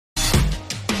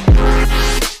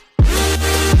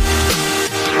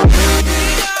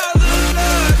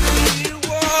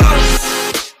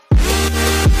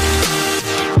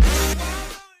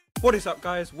What is up,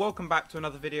 guys? Welcome back to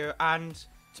another video, and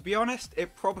to be honest,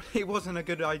 it probably wasn't a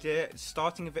good idea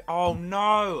starting a oh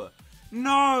no!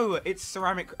 No! It's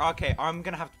ceramic. Okay, I'm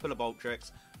gonna have to pull a bolt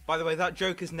tricks. By the way, that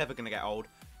joke is never gonna get old.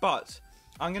 But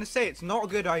I'm gonna say it's not a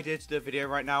good idea to do a video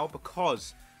right now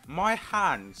because my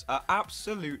hands are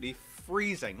absolutely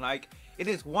freezing. Like, it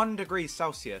is 1 degree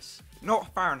Celsius,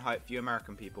 not Fahrenheit for you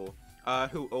American people.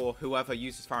 Whoever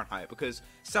uses Fahrenheit, because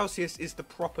Celsius is the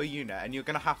proper unit, and you're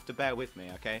gonna have to bear with me,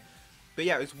 okay? But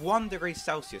yeah, it's 1 degree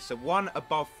Celsius, so 1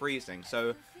 above freezing,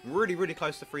 so really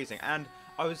close to freezing. And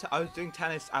I was doing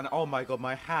tennis, and oh my god,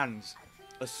 my hands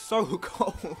are so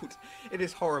cold. It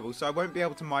is horrible. So I won't be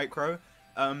able to micro.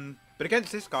 But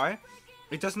against this guy,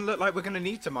 it doesn't look like we're gonna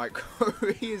need to micro.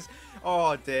 He is,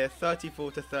 oh dear,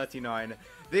 34 to 39.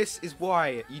 This is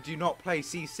why you do not play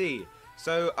CC.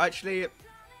 So actually,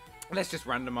 let's just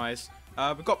randomize.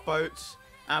 We've got boats,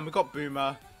 and we've got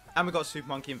boomer, and we've got super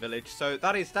monkey in village. So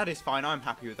that is fine. I'm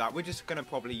happy with that. We're just gonna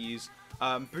probably use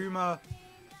boomer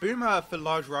for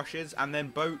large rushes, and then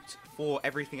boat for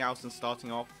everything else and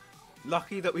starting off.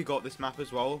 Lucky that we got this map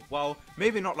as well. Well,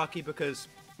 maybe not lucky because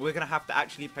we're gonna have to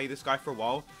actually play this guy for a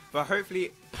while. But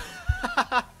hopefully,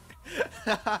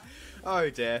 oh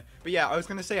dear. But yeah, I was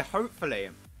gonna say hopefully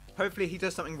he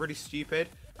does something really stupid.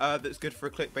 That's good for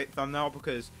a clickbait thumbnail,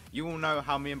 because you all know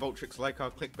how me and Voltrix like our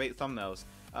clickbait thumbnails.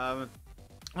 I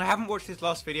haven't watched his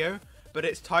last video, but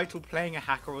it's titled playing a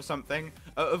hacker or something.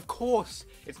 Of course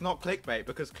it's not clickbait,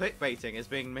 because clickbaiting is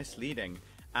being misleading,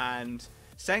 and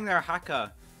saying they're a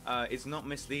hacker is not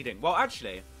misleading. Well,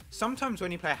 actually, sometimes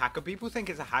when you play a hacker, people think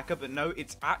it's a hacker, but no,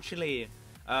 it's actually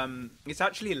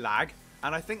lag,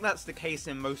 and I think that's the case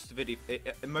in most of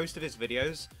his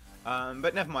videos.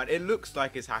 But never mind, it looks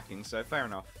like it's hacking, so fair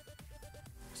enough.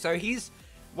 So he's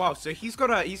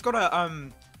got a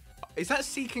is that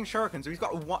Seeking Shuriken? So he's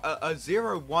got a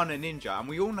 0-1 ninja, and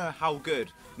we all know how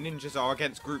good ninjas are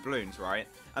against group Bloons, right?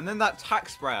 And then that tack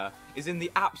sprayer is in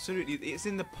the it's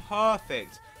in the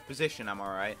perfect position, am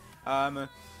I right?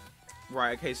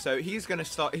 Right, okay, so he's gonna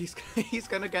start, he's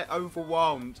gonna get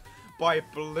overwhelmed by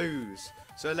blues.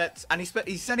 So let's, and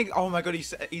he's sending, oh my god,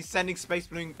 he's sending space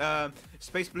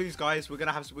blues, guys. We're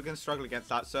gonna struggle against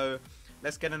that. So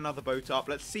let's get another boat up.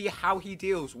 Let's see how he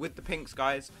deals with the pinks,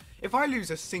 guys. If I lose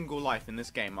a single life in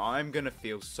this game, I'm gonna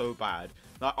feel so bad.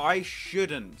 Like, I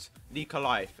shouldn't leak a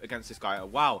life against this guy.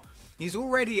 Wow,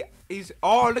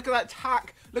 oh, look at that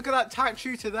tack. Look at that tack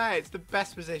shooter there. It's the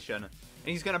best position. And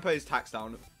he's gonna put his tacks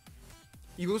down.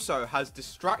 He also has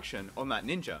distraction on that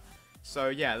ninja. So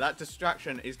yeah, that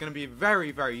distraction is going to be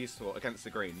very useful against the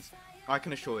greens, I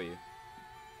can assure you.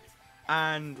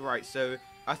 And right, so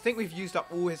I think we've used up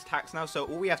all his attacks now, so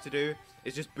all we have to do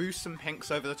is just boost some pinks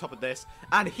over the top of this,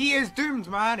 and he is doomed,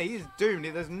 man. He is doomed.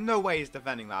 There's no way he's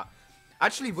defending that.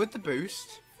 Actually, with the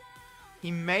boost,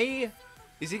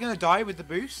 is he going to die with the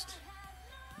boost?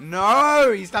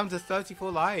 No, he's down to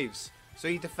 34 lives. So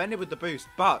he defended with the boost,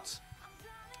 but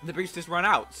the boost has run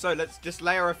out, so let's just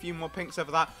layer a few more pinks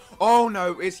over that. Oh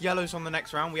no, it's yellows on the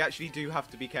next round. We actually do have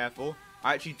to be careful.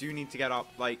 I actually do need to get up,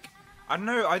 like, I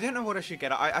don't know what I should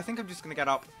get up. I think I'm just gonna get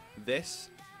up this.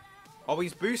 Oh,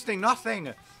 he's boosting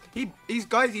nothing. He's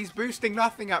boosting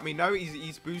nothing at me. No,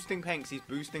 he's boosting pinks. He's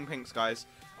boosting pinks, guys.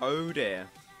 Oh dear,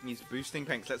 he's boosting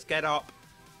pinks. Let's get up.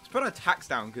 Let's put our attacks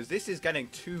down, because this is getting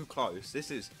too close.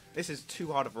 This is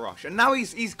too hard of a rush. And now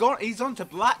he's on to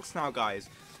blacks now, guys.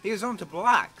 He is on to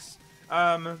blacks.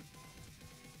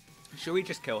 Should we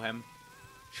just kill him?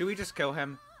 Should we just kill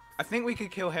him? I think we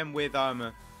could kill him with,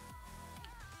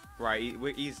 right,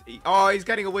 he's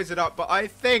getting a wizard up, but I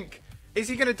think, is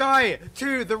he gonna die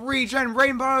to the Regen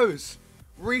Rainbows?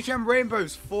 Regen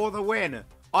Rainbows for the win.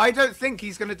 I don't think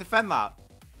he's gonna defend that.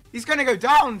 He's gonna go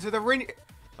down to the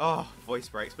oh, voice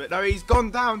breaks, but no, he's gone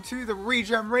down to the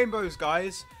Regen Rainbows,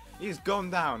 guys. He's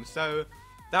gone down, so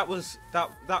that was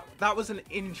an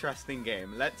interesting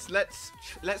game. Let's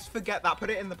forget that, put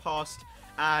it in the past,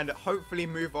 and hopefully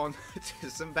move on to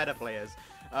some better players.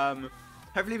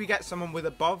 Hopefully we get someone with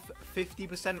above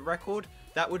 50% record.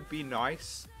 That would be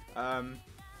nice.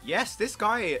 Yes, this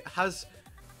guy has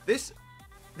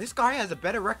a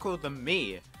better record than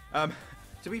me.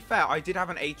 To be fair, I did have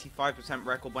an 85%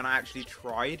 record when I actually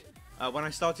tried. When I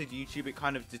started YouTube, it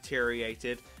kind of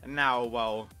deteriorated, and now,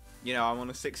 well, you know, I'm on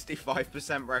a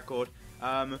 65% record.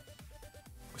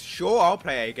 Sure, I'll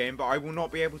play a game, but I will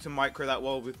not be able to micro that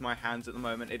well with my hands at the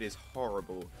moment. It is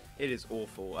horrible. It is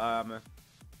awful.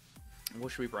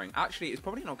 What should we bring? Actually, it's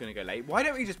probably not going to go late. Why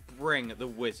don't we just bring the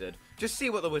wizard? Just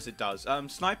see what the wizard does.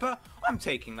 Sniper? I'm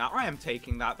taking that. I am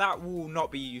taking that. That will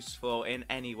not be useful in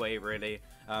any way, really.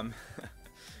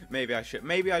 Maybe I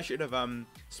should have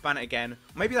spun it again.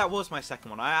 Maybe that was my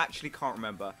second one. I actually can't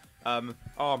remember.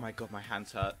 Oh my god, my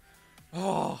hands hurt.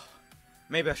 Oh,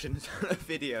 maybe I shouldn't have done a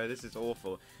video. This is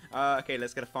awful. Okay,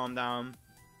 let's get a farm down.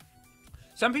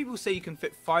 Some people say you can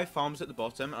fit 5 farms at the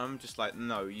bottom. I'm just like,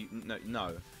 no, you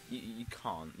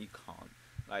can't. You can't.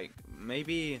 Like,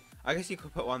 maybe, I guess you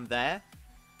could put one there,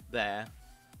 there.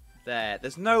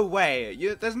 There's no way.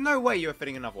 There's no way you're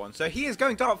fitting another one. So he is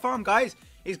going Dart Farm, guys.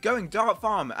 He's going Dart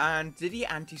Farm. And did he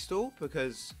anti-stall?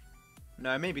 Because,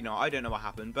 no, maybe not. I don't know what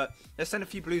happened. But let's send a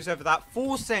few blues over that,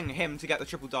 forcing him to get the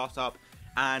triple dart up.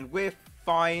 And we're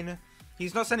fine.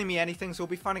 He's not sending me anything, so we'll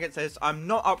be fine against this. I'm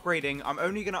not upgrading. I'm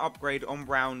only going to upgrade on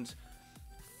round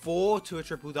 4 to a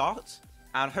triple dart.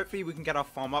 And hopefully we can get our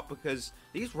farm up, because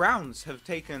these rounds have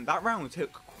taken... That round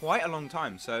took quite a long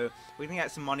time. So we can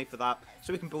get some money for that.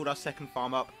 So we can build our second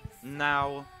farm up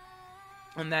now.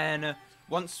 And then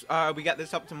once we get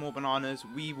this up to more bananas,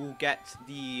 we will get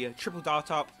the triple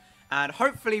dart up. And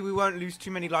hopefully we won't lose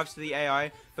too many lives to the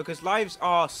AI, because lives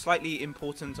are slightly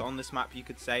important on this map, you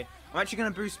could say. I'm actually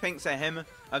going to boost pinks at him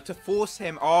to force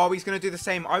him... Oh, he's going to do the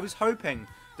same. I was hoping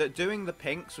that doing the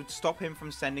pinks would stop him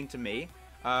from sending to me.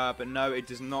 But no, it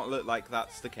does not look like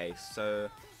that's the case. So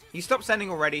he stopped sending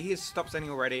already. He has stopped sending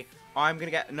already. I'm going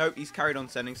to get... Nope, he's carried on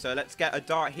sending. So let's get a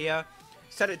dart here.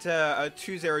 Set it to a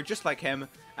 2-0 just like him.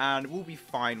 And we'll be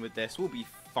fine with this. We'll be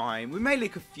fine. We may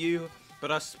leak a few,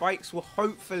 but our spikes will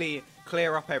hopefully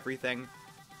clear up everything.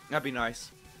 That'd be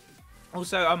nice.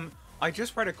 Also, I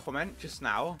just read a comment just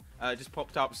now. Just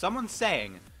popped up. Someone's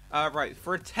saying, right,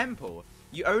 for a temple,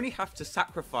 you only have to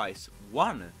sacrifice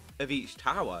 1 of each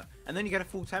tower, and then you get a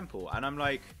full temple. And I'm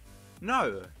like,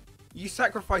 no, you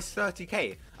sacrifice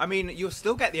 30k. I mean, you'll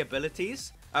still get the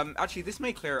abilities. Actually, this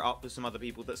may clear it up with some other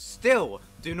people that still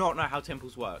do not know how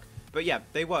temples work. But yeah,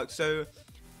 they work. So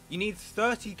you need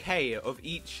 30k of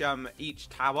each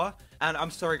tower. And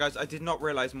I'm sorry, guys, I did not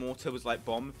realize mortar was like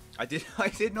bomb. I did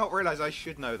not realize. I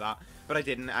should know that, but I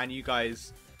didn't. And you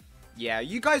guys, yeah,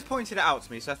 you guys pointed it out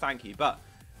to me, so thank you. But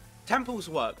temples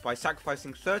work by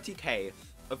sacrificing 30k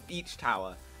of each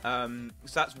tower. So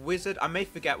that's wizard. I may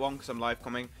forget one because I'm live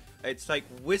coming. It's like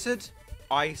wizard,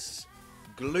 ice,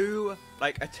 glue,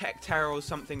 like a tech terror or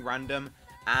something random,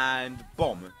 and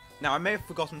bomb. Now I may have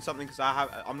forgotten something because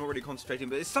I'm not really concentrating,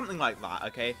 but it's something like that.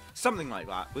 Okay, something like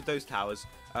that with those towers.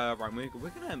 Right, we're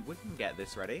gonna get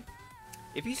this ready.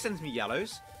 If he sends me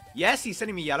yellows, yes, he's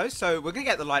sending me yellows, so we're gonna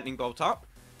get the lightning bolt up.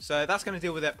 So that's gonna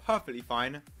deal with it perfectly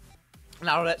fine.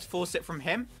 Now let's force it from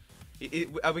him.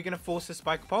 Are we gonna force the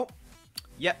spiker pole?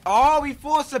 Yeah. Oh, we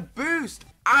force a boost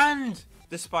and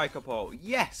the spiker pole.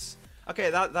 Yes. Okay,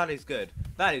 that is good.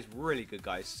 That is really good,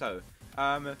 guys. So,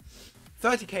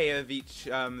 30k of each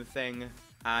thing,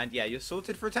 and yeah, you're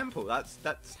sorted for a temple. That's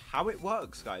how it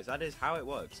works, guys. That is how it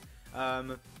works.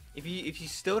 If you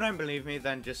still don't believe me,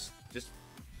 then just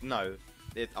no.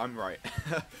 I'm right.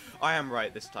 I am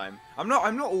right this time. I'm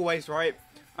not always right.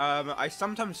 I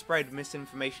sometimes spread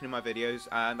misinformation in my videos,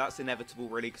 and that's inevitable,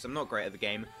 really, because I'm not great at the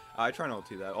game. I try not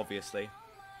to, though, obviously.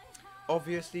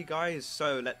 Obviously, guys.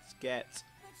 So let's get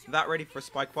that ready for a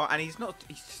spike part, and he's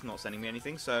just not sending me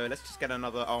anything. So let's just get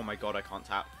another. Oh my god, I can't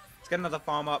tap. Let's get another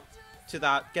farm up to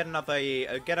that. Get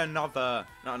another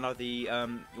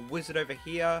wizard over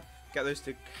here. Get those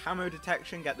to camo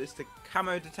detection. Get this to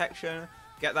camo detection.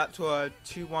 Get that to a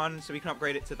 2-1, so we can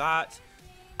upgrade it to that.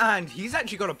 And he's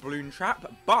actually got a balloon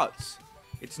trap, but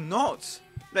it's not.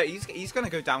 Look, he's gonna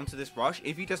go down to this rush.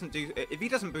 If he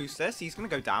doesn't boost this, he's gonna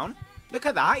go down. Look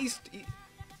at that.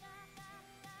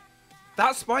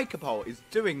 That spiker pole is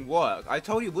doing work. I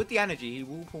told you, with the energy, he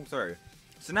will pull through.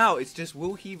 So now it's just,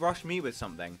 will he rush me with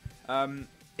something?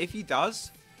 If he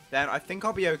does, then I think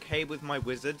I'll be okay with my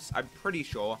wizards. I'm pretty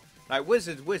sure. Like,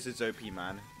 wizards OP,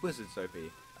 man. Wizards OP.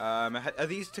 Are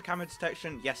these to camo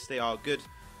detection? Yes, they are. Good.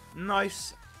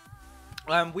 Nice.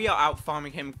 We are out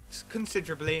farming him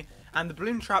considerably, and the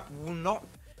balloon trap will not...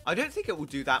 I don't think it will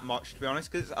do that much, to be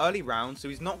honest, because it's early round, so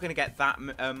he's not going to get that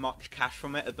much cash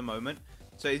from it at the moment.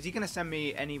 So is he going to send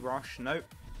me any rush? Nope.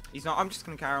 He's not. I'm just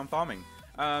going to carry on farming.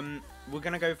 We're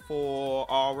going to go for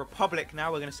our Republic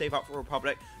now. We're going to save up for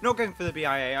Republic. Not going for the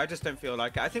BIA. I just don't feel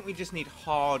like it. I think we just need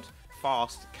hard,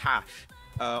 fast cash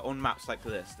on maps like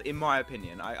this, in my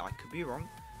opinion. I could be wrong.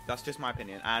 That's just my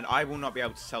opinion. And I will not be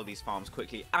able to sell these farms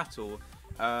quickly at all.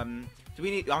 Do we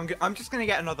need... I'm just going to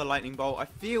get another lightning bolt. I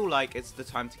feel like it's the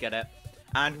time to get it.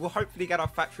 And we'll hopefully get our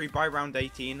factory by round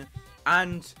 18.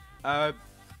 And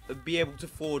be able to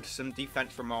forge some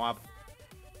defense from Moab.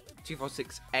 2, 4,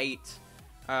 6, 8.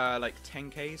 Like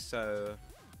 10k. So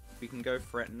We can go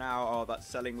for it now. Oh, that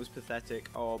selling was pathetic.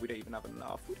 Oh, we don't even have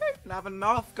enough. We don't even have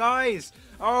enough, guys.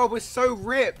 Oh, we're so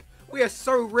ripped. We are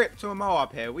so ripped to a mow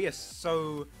up here. We are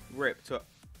so ripped to a...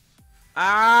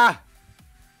 Ah!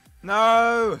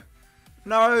 No!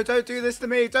 No, don't do this to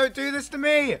me. Don't do this to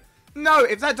me. No,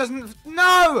 if that doesn't...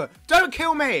 No! Don't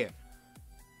kill me!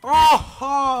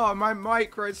 Oh, my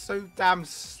micro is so damn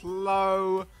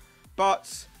slow.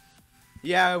 But,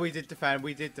 yeah, we did defend.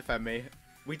 We did defend me.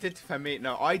 We did defend me.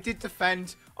 No, I did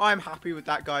defend. I'm happy with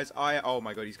that, guys. Oh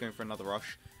my god, he's going for another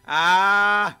rush.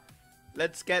 Ah!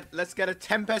 Let's get a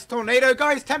Tempest Tornado,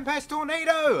 guys. Tempest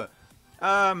Tornado!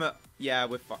 Yeah,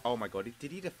 we're... Oh my god,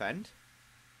 did he defend?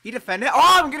 He defended.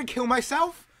 Oh, I'm going to kill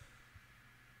myself.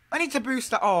 I need to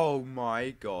boost that. Oh my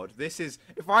god. This is...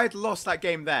 If I had lost that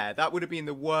game there, that would have been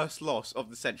the worst loss of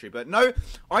the century. But no,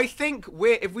 I think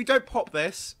if we don't pop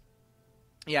this...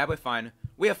 Yeah, we're fine.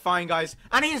 We are fine, guys.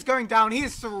 And he is going down. He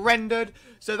is surrendered.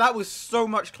 So that was so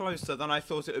much closer than I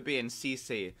thought it would be in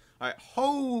CC. Alright,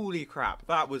 holy crap.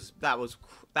 That was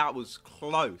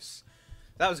close.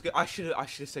 That was good. I should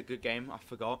have said good game. I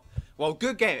forgot. Well,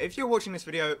 good game. If you're watching this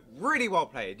video, really well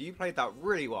played. You played that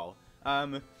really well.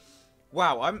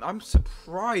 Wow, I'm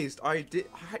surprised I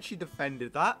actually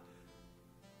defended that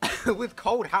with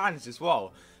cold hands as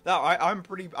well. I'm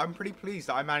pretty pleased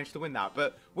that I managed to win that.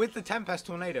 But with the Tempest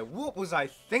Tornado, what was I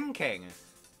thinking?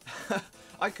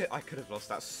 I could have lost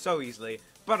that so easily,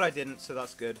 but I didn't, so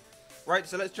that's good. Right,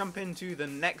 so let's jump into the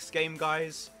next game,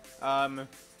 guys.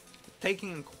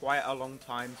 Taking quite a long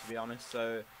time, to be honest.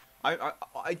 So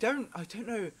I don't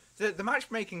know. The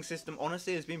matchmaking system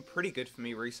honestly has been pretty good for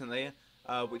me recently.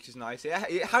 Which is nice.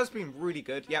 It has been really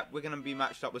good. Yep, we're going to be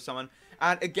matched up with someone.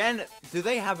 And again, do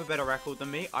they have a better record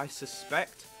than me? I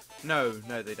suspect. No,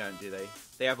 they don't, do they?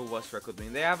 They have a worse record than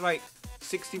me. They have like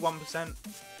 61%.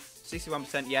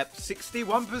 61%, yep.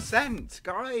 61%!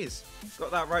 Guys!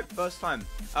 Got that right first time.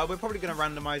 We're probably going to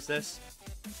randomize this.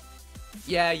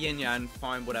 Yeah, yin yang,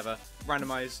 fine, whatever.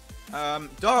 Randomize.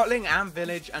 Dartling and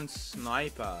Village and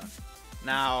Sniper.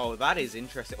 Now, that is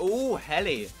interesting. Oh,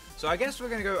 Heli. So I guess we're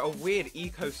gonna go a weird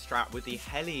eco strat with the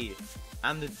Heli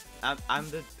and the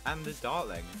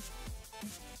Dartling.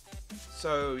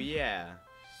 So yeah,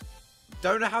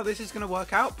 don't know how this is gonna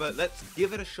work out, but let's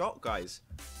give it a shot, guys.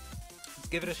 Let's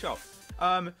give it a shot.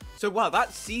 So wow, that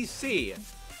CC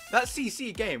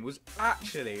game was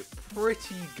actually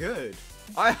pretty good.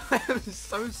 I am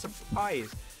so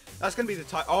surprised. That's gonna be the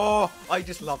type. Oh, I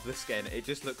just love this skin. It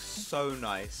just looks so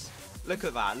nice. Look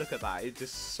at that. Look at that. It's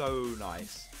just so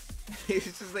nice.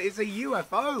 It's a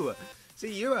UFO. It's a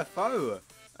UFO.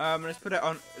 Let's put it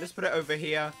on. Let's put it over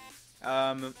here.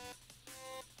 Let's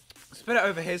put it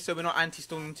over here so we're not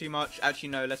anti-stalling too much. Actually,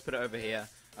 no. Let's put it over here.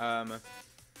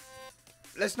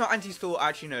 Let's not anti-stall.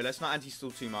 Actually, no. Let's not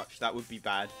anti-stall too much. That would be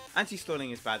bad.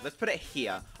 Anti-stalling is bad. Let's put it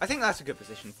here. I think that's a good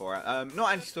position for it.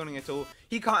 Not anti-stalling at all.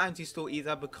 He can't anti-stall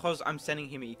either because I'm sending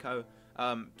him eco.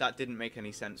 That didn't make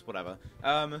any sense. Whatever.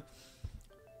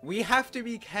 We have to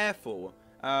be careful.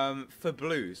 For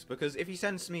blues, because if he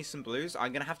sends me some blues,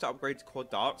 I'm gonna have to upgrade to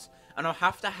quad darts, and I'll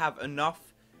have to have enough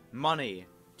money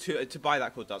to buy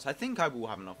that quad darts. I think I will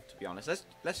have enough, to be honest.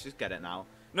 Let's just get it now.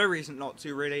 No reason not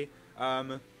to, really.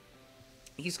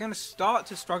 He's gonna start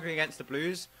to struggle against the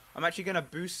blues. I'm actually gonna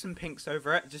boost some pinks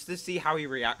over it just to see how he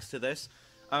reacts to this.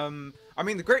 I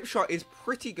mean, the grape shot is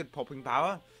pretty good popping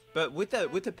power. But with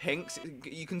the pinks,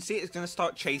 you can see it's going to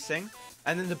start chasing,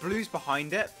 and then the blues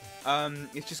behind it,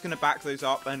 it's just going to back those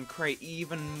up and create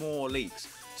even more leaks.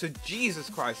 So Jesus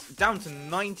Christ, down to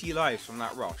 90 lives from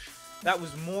that rush. That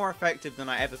was more effective than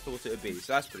I ever thought it would be,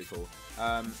 so that's pretty cool.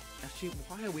 Actually,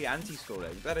 why are we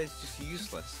anti-stalling? That is just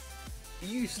useless.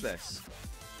 Useless.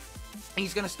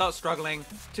 He's going to start struggling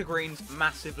to greens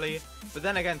massively, but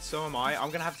then again, so am I. I'm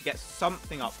going to have to get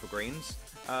something up for greens.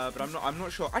 But I'm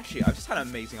not sure. Actually, I've just had an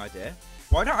amazing idea.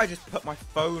 Why don't I just put my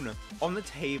phone on the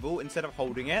table instead of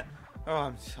holding it?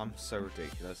 Oh, I'm so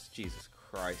ridiculous. Jesus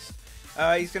Christ.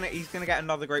 He's gonna get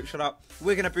another grape shot up.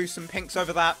 We're gonna boost some pinks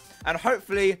over that, and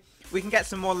hopefully we can get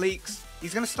some more leaks.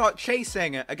 He's gonna start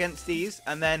chasing against these,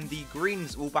 and then the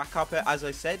greens will back up it, as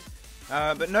I said.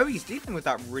 But no, he's dealing with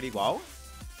that really well.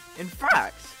 In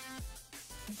fact.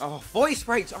 Oh, voice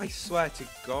breaks! I swear to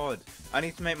God. I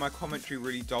need to make my commentary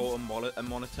really dull and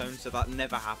monotone so that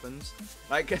never happens.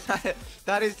 Like,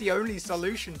 that is the only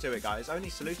solution to it, guys. Only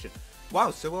solution.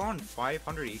 Wow, so we're on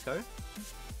 500 eco.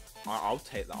 I'll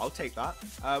take that. I'll take that.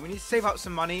 We need to save up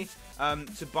some money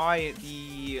to buy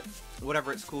the...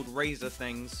 whatever it's called, razor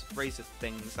things. Razor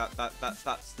things.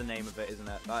 That's the name of it, isn't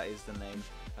it? That is the name.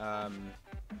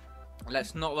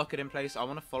 Let's not lock it in place. I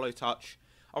want to follow touch.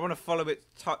 I want to follow its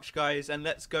touch, guys. And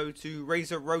let's go to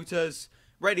Razor Rotors.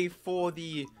 Ready for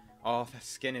the... Oh, that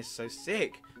skin is so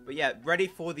sick. But yeah, ready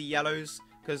for the yellows,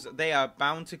 because they are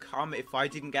bound to come if I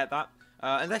didn't get that.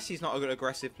 Unless he's not a good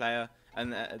aggressive player,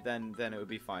 and then it would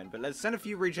be fine. But let's send a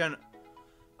few regen.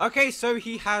 Okay, so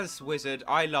he has Wizard.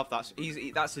 I love that.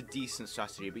 That's a decent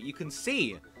strategy. But you can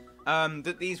see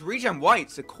that these regen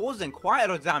whites are causing quite a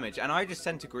lot of damage, and I just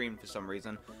sent to green for some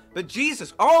reason. But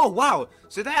Jesus, oh wow!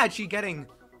 So they're actually getting.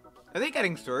 Are they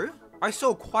getting through? I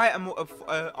saw quite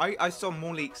a I saw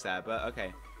more leaks there, but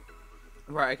okay.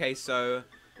 Right, okay, so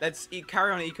let's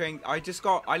carry on ecoing.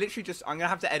 I'm gonna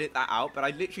have to edit that out, but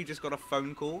I literally just got a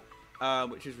phone call,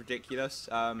 which is ridiculous.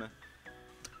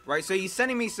 Right, so he's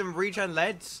sending me some regen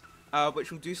leads,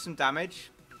 which will do some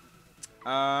damage.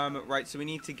 Right, so we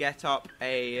need to get up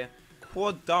a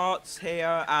quad darts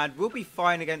here, and we'll be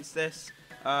fine against this.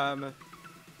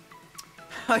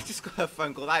 I just got a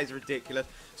phone call. That is ridiculous.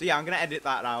 So yeah, I'm gonna edit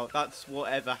that out. That's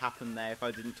whatever happened there if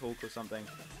I didn't talk or something.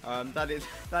 That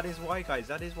is why, guys.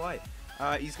 That is why.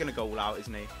 He's gonna go all out,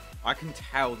 isn't he? I can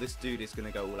tell this dude is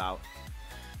gonna go all out.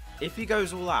 If he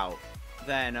goes all out,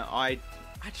 then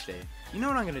actually, you know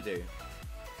what I'm gonna do?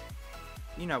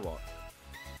 You know what?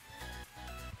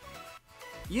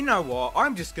 You know what?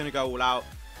 I'm just gonna go all out.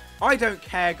 I don't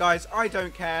care, guys. I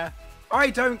don't care. I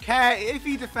don't care. If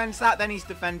he defends that, then he's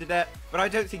defended it. But I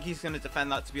don't think he's going to defend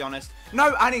that, to be honest.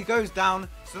 No, and he goes down.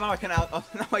 So now I can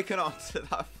answer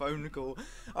that phone call.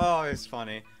 Oh, it's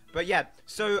funny. But yeah,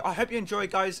 so I hope you enjoyed,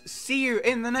 guys. See you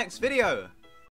in the next video.